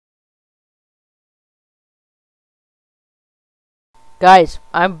Guys,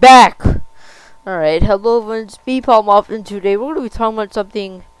 I'm back! Alright, hello everyone, it's me, Palaremauve, and today we're going to be talking about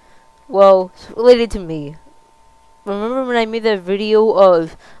something, well, related to me. Remember when I made that video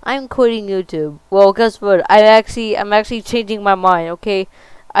of, I'm quitting YouTube? Well, guess what? I'm actually changing my mind, okay?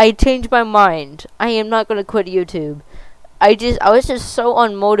 I changed my mind. I am not going to quit YouTube. I was just so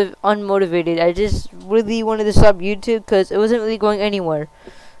unmotivated. I just really wanted to stop YouTube because it wasn't really going anywhere.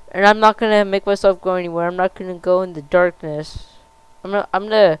 And I'm not going to make myself go anywhere. I'm not going to go in the darkness.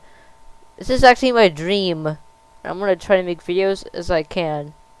 This is actually my dream. I'm gonna try to make videos as I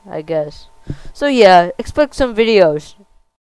can, I guess. So yeah, expect some videos.